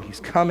coming,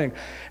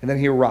 and then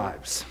he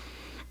arrives.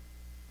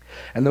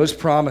 And those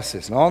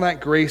promises and all that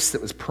grace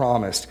that was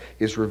promised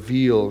is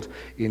revealed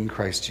in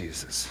Christ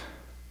Jesus.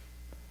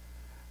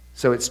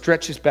 So it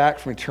stretches back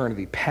from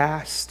eternity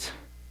past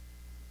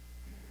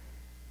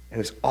and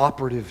is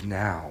operative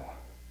now,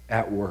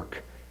 at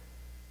work,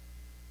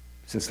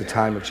 since the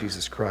time of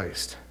Jesus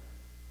Christ.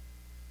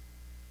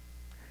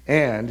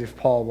 And if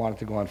Paul wanted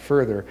to go on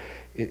further,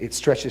 it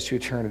stretches to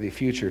eternity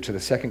future, to the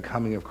second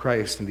coming of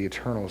Christ in the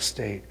eternal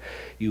state.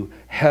 You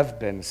have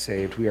been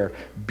saved, we are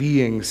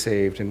being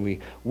saved, and we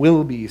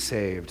will be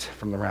saved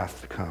from the wrath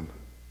to come.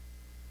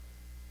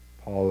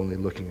 Paul only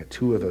looking at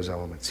two of those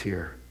elements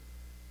here.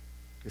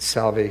 His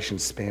salvation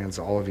spans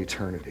all of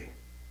eternity.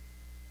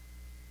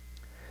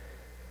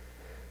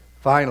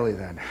 Finally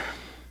then,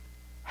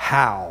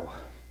 how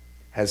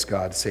has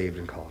God saved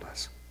and called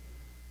us?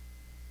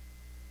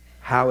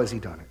 How has he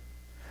done it?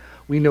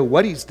 We know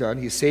what he's done.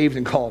 He's saved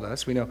and called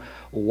us. We know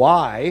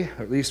why,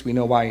 or at least we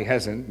know why he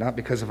hasn't, not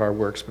because of our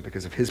works, but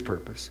because of his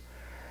purpose.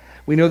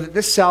 We know that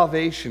this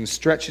salvation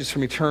stretches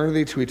from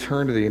eternity to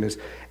eternity and is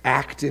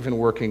active and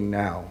working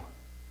now.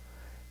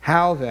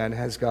 How then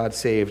has God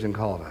saved and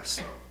called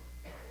us?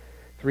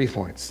 3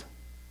 points.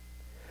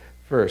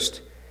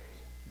 First,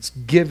 it's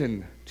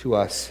given to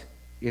us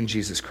in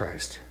Jesus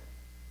Christ.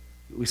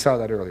 We saw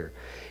that earlier.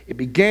 It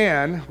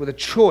began with a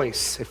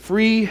choice, a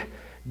free,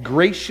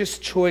 gracious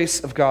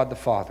choice of God the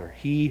Father.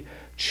 He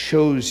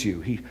chose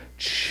you. He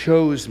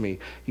chose me.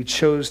 He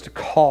chose to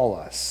call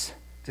us,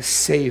 to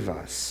save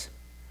us.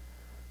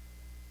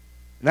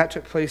 And that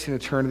took place in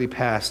eternity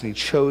past, and he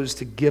chose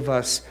to give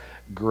us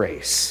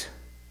grace.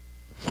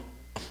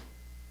 It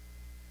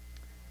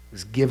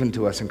was given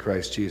to us in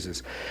Christ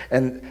Jesus.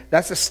 And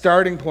that's the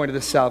starting point of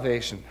this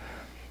salvation.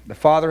 The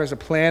Father has a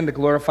plan to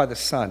glorify the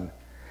Son.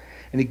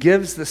 And he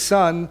gives the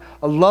Son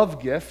a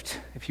love gift,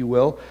 if you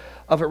will,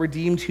 of a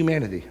redeemed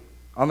humanity,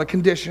 on the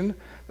condition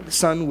that the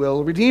Son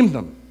will redeem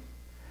them.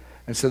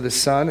 And so the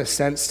Son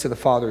assents to the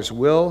Father's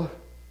will.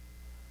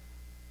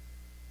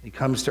 He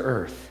comes to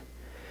earth.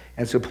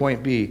 And so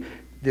point B,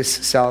 this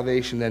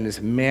salvation then is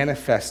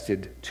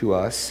manifested to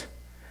us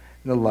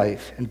in the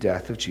life and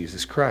death of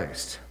Jesus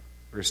Christ.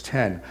 Verse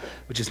 10,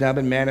 which has now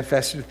been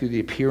manifested through the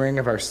appearing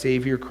of our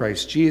Savior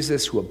Christ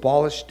Jesus, who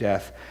abolished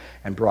death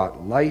and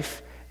brought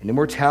life and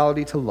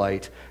immortality to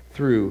light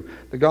through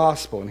the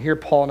gospel. And here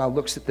Paul now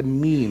looks at the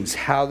means,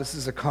 how this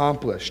is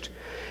accomplished.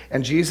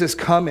 And Jesus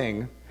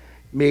coming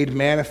made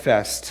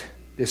manifest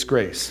this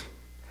grace.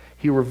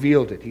 He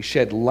revealed it. He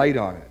shed light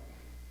on it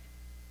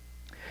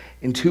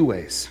in 2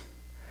 ways.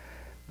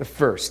 The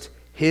first,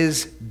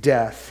 his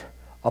death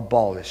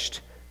abolished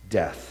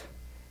death.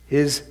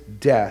 His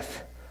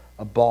death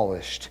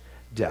abolished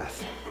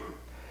death.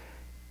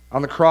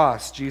 On the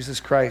cross, Jesus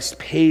Christ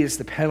pays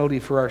the penalty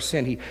for our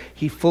sin.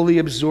 He fully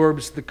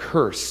absorbs the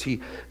curse.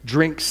 He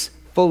drinks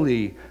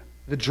fully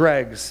the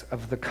dregs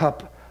of the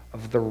cup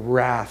of the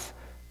wrath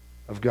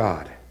of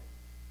God.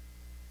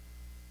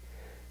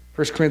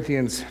 1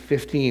 Corinthians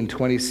 15,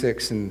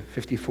 26 and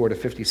 54 to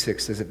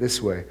 56 says it this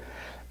way.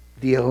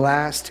 The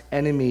last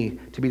enemy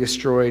to be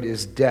destroyed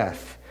is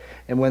death.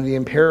 And when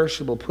the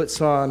perishable puts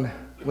on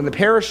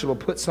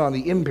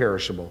the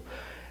imperishable,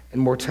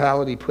 and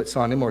mortality puts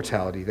on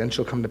immortality, then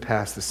shall come to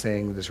pass the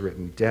saying that is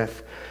written,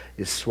 death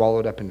is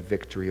swallowed up in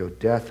victory. O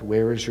death,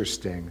 where is your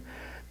sting?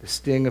 The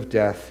sting of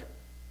death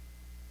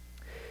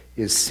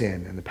is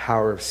sin, and the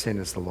power of sin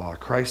is the law.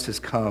 Christ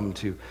has come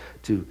to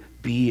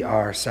be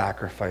our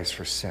sacrifice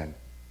for sin.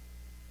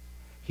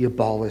 He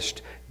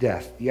abolished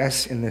death.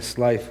 Yes, in this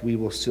life we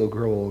will still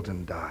grow old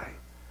and die.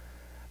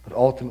 But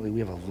ultimately we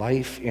have a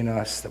life in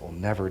us that will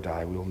never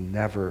die. We will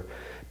never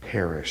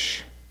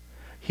perish.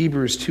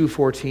 Hebrews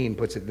 2:14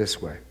 puts it this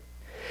way.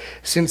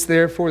 Since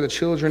therefore the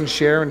children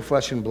share in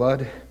flesh and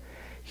blood,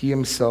 he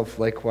himself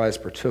likewise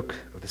partook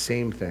of the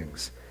same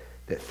things,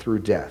 that through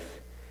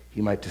death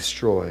he might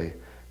destroy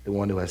the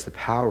one who has the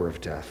power of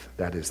death,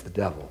 that is the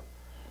devil.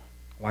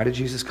 Why did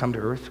Jesus come to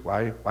earth?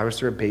 Why was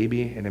there a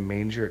baby in a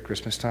manger at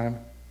Christmas time?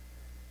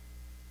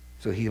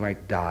 So he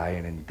might die,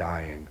 and in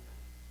dying,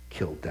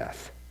 kill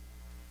death.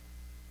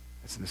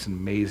 It's this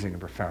amazing and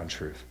profound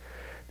truth.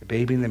 The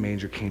baby in the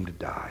manger came to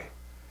die,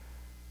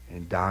 and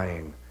in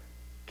dying,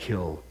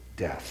 kill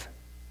death.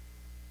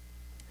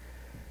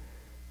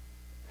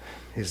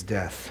 His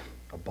death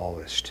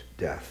abolished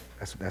death.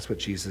 That's what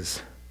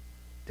Jesus'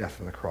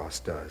 death on the cross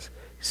does.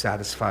 He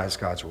satisfies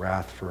God's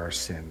wrath for our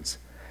sins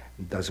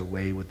and does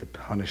away with the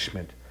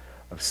punishment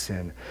of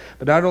sin.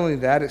 But not only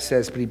that, it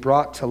says, but he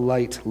brought to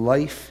light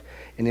life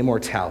and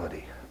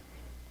immortality.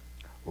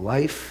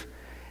 Life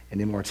and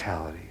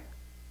immortality.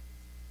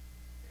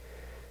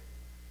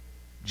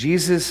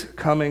 Jesus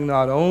coming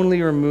not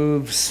only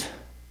removes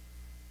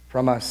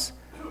from us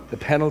the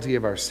penalty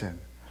of our sin,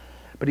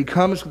 but he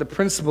comes with a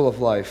principle of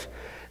life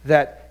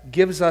that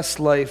gives us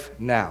life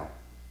now.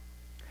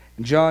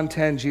 In John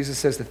 10, Jesus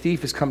says, the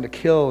thief has come to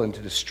kill and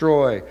to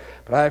destroy,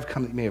 but I have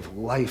come that you may have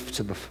life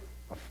to the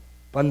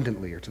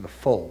abundantly, or to the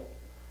full.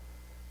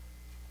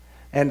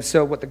 And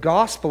so what the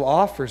gospel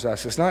offers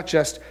us is not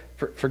just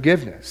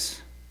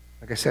forgiveness,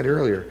 like I said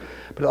earlier,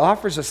 but it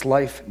offers us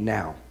life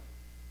now.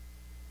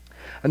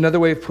 Another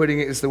way of putting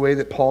it is the way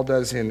that Paul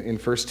does in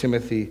 1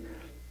 Timothy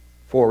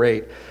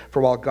 4:8.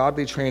 For while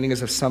godly training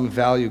is of some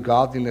value,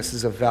 godliness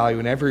is of value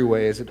in every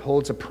way, as it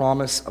holds a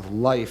promise of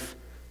life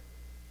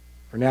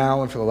for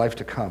now and for the life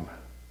to come.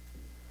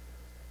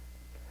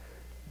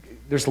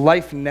 There's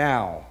life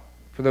now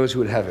for those who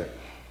would have it.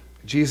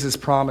 Jesus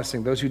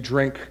promising those who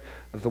drink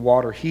of the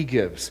water he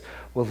gives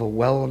will have a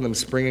well in them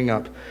springing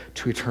up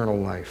to eternal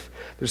life.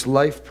 There's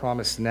life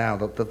promised now.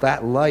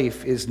 That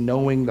life is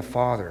knowing the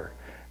Father.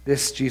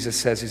 This, Jesus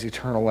says, is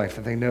eternal life,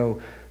 that they know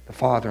the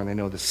Father and they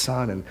know the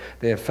Son, and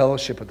they have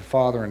fellowship with the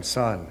Father and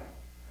Son.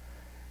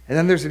 And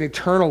then there's an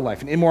eternal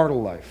life, an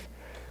immortal life.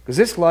 Because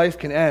this life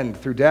can end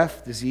through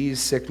death, disease,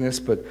 sickness,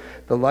 but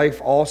the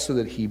life also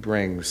that he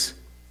brings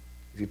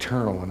is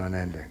eternal and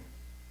unending.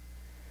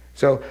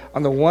 So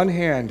on the one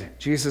hand,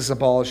 Jesus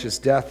abolishes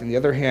death. On the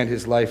other hand,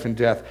 his life and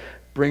death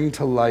bring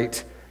to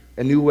light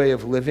a new way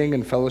of living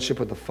in fellowship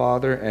with the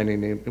Father and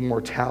in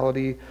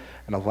immortality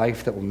and a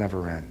life that will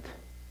never end.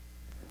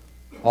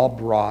 All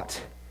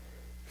brought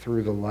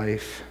through the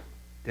life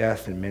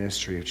death, and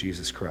ministry of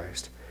Jesus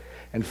Christ.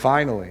 And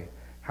finally,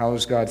 how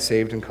has God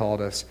saved and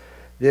called us?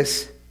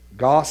 This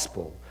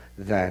gospel,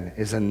 then,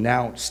 is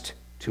announced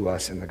to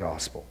us in the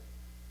gospel.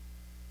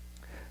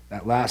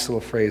 That last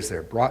little phrase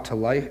there, brought to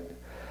light,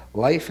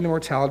 life and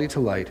immortality to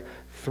light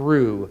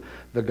through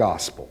the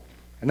gospel.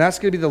 And that's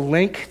going to be the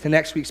link to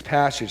next week's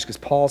passage, because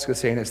Paul's going to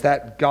say, and it's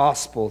that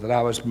gospel that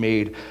I was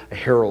made a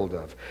herald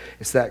of.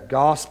 It's that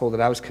gospel that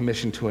I was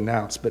commissioned to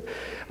announce. But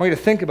I want you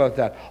to think about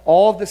that.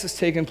 All of this has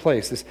taken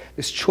place,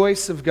 this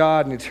choice of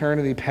God in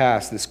eternity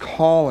past, this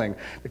calling,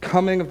 the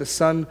coming of the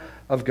Son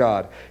of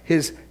God,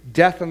 his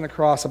death on the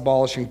cross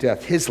abolishing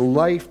death, his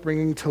life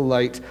bringing to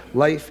light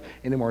life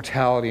and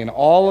immortality, and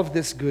all of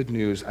this good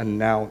news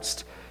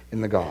announced in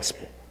the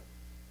gospel.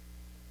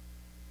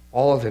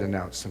 All of it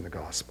announced in the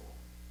gospel.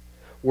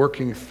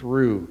 Working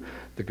through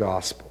the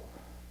gospel.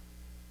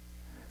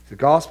 The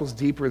gospel is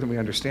deeper than we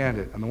understand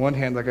it. On the one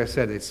hand, like I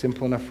said, it's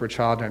simple enough for a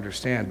child to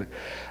understand, but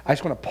I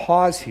just want to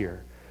pause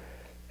here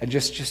and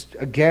just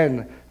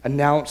again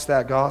announce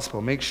that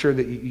gospel. Make sure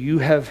that you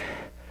have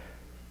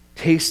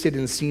tasted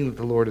and seen that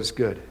the Lord is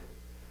good.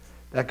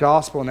 That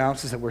gospel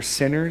announces that we're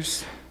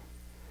sinners,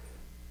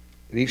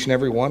 that each and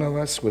every one of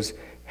us is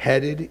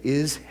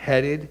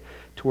headed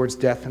towards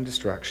death and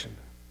destruction.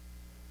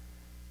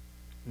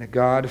 And that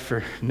God,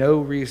 for no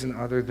reason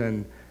other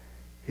than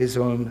his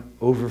own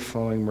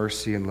overflowing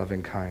mercy and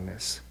loving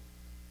kindness,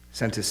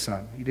 sent his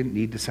Son. He didn't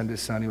need to send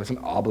his Son. He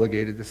wasn't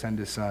obligated to send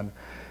his Son.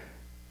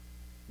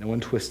 No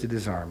one twisted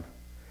his arm.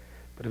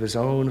 But of his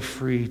own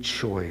free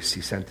choice, he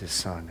sent his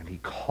Son, and he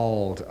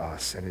called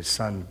us, and his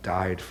Son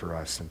died for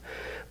us and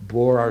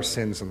bore our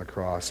sins on the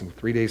cross. And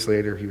 3 days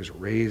later, he was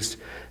raised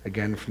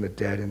again from the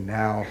dead, and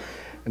now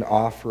an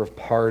offer of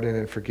pardon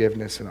and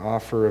forgiveness, an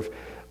offer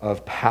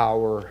of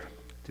power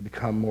to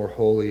become more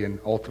holy and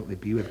ultimately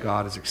be with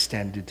God is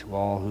extended to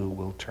all who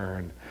will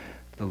turn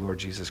to the Lord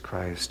Jesus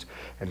Christ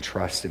and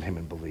trust in him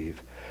and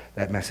believe.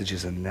 That message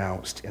is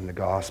announced in the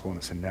gospel, and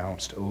it's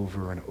announced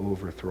over and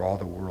over through all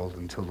the world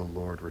until the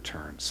Lord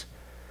returns.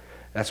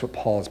 That's what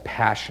Paul is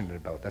passionate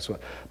about. That's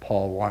what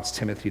Paul wants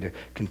Timothy to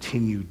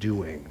continue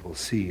doing, we'll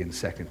see in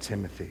 2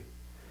 Timothy.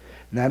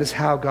 And that is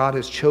how God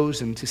has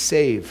chosen to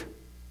save.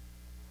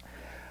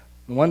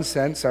 In one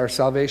sense, our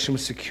salvation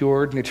was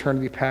secured in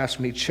eternity past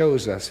when he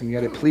chose us, and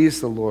yet it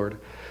pleased the Lord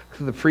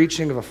through the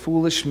preaching of a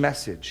foolish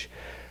message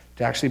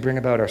to actually bring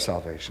about our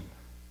salvation.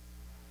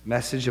 A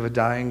message of a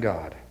dying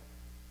God,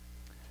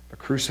 a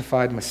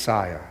crucified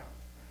Messiah.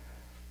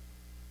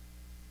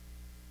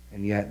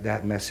 And yet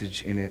that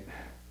message in it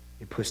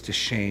puts to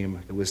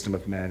shame the wisdom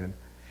of men, and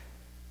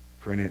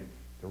for in it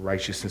the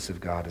righteousness of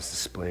God is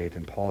displayed.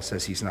 And Paul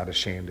says he's not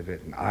ashamed of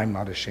it, and I'm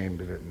not ashamed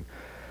of it. And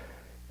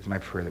it's my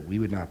prayer that we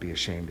would not be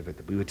ashamed of it,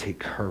 that we would take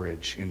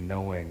courage in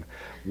knowing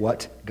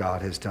what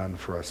God has done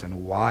for us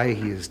and why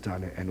he has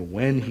done it and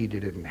when he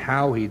did it and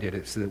how he did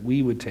it, so that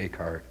we would take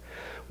heart,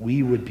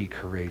 we would be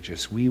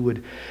courageous, we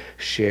would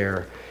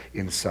share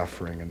in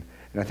suffering. And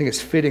I think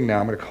it's fitting now,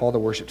 I'm going to call the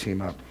worship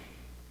team up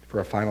for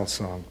a final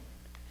song,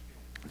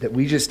 that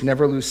we just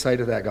never lose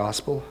sight of that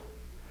gospel,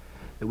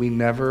 that we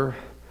never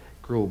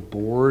grow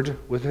bored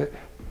with it,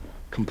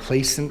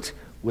 complacent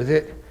with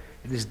it.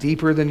 It is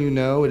deeper than you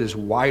know. It is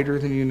wider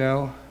than you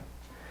know.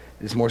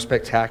 It is more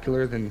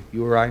spectacular than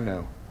you or I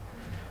know.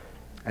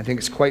 I think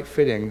it's quite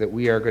fitting that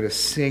we are going to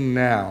sing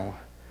now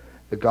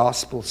the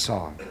gospel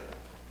song.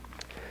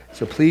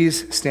 So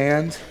please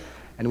stand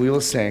and we will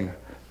sing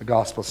the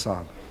gospel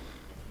song.